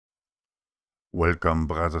Welcome,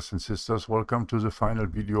 brothers and sisters. Welcome to the final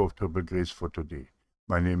video of Triple Grace for today.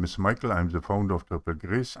 My name is Michael. I'm the founder of Triple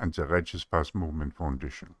Grace and the Righteous Path Movement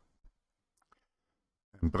Foundation.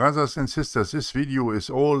 And brothers and sisters, this video is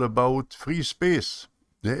all about free space.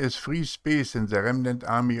 There is free space in the remnant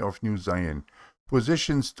army of New Zion.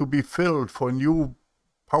 Positions to be filled for new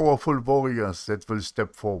powerful warriors that will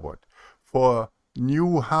step forward. For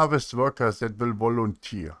new harvest workers that will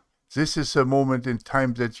volunteer. This is a moment in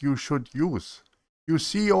time that you should use. You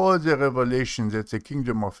see all the revelation that the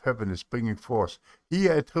kingdom of heaven is bringing forth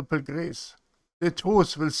here at Triple Grace. The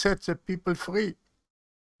truth will set the people free.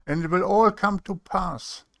 And it will all come to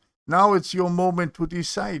pass. Now it's your moment to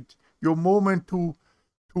decide. Your moment to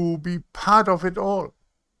be part of it all.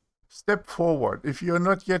 Step forward. If you're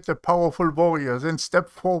not yet a powerful warrior, then step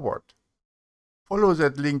forward. Follow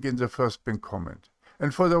that link in the first pinned comment.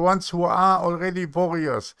 And for the ones who are already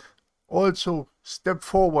warriors, also step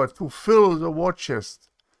forward to fill the war chest.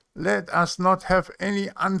 Let us not have any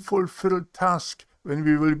unfulfilled task when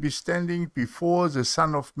we will be standing before the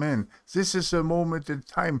Son of Man. This is a moment in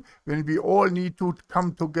time when we all need to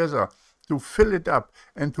come together to fill it up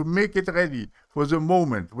and to make it ready for the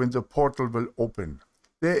moment when the portal will open.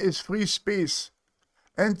 There is free space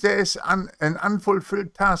and there is an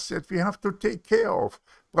unfulfilled task that we have to take care of.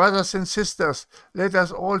 Brothers and sisters, let us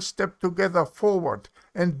all step together forward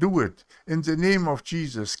and do it in the name of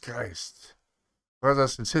Jesus Christ.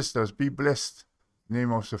 Brothers and sisters, be blessed. In the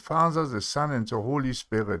name of the Father, the Son, and the Holy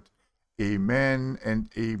Spirit. Amen and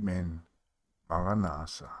amen.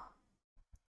 Maranatha.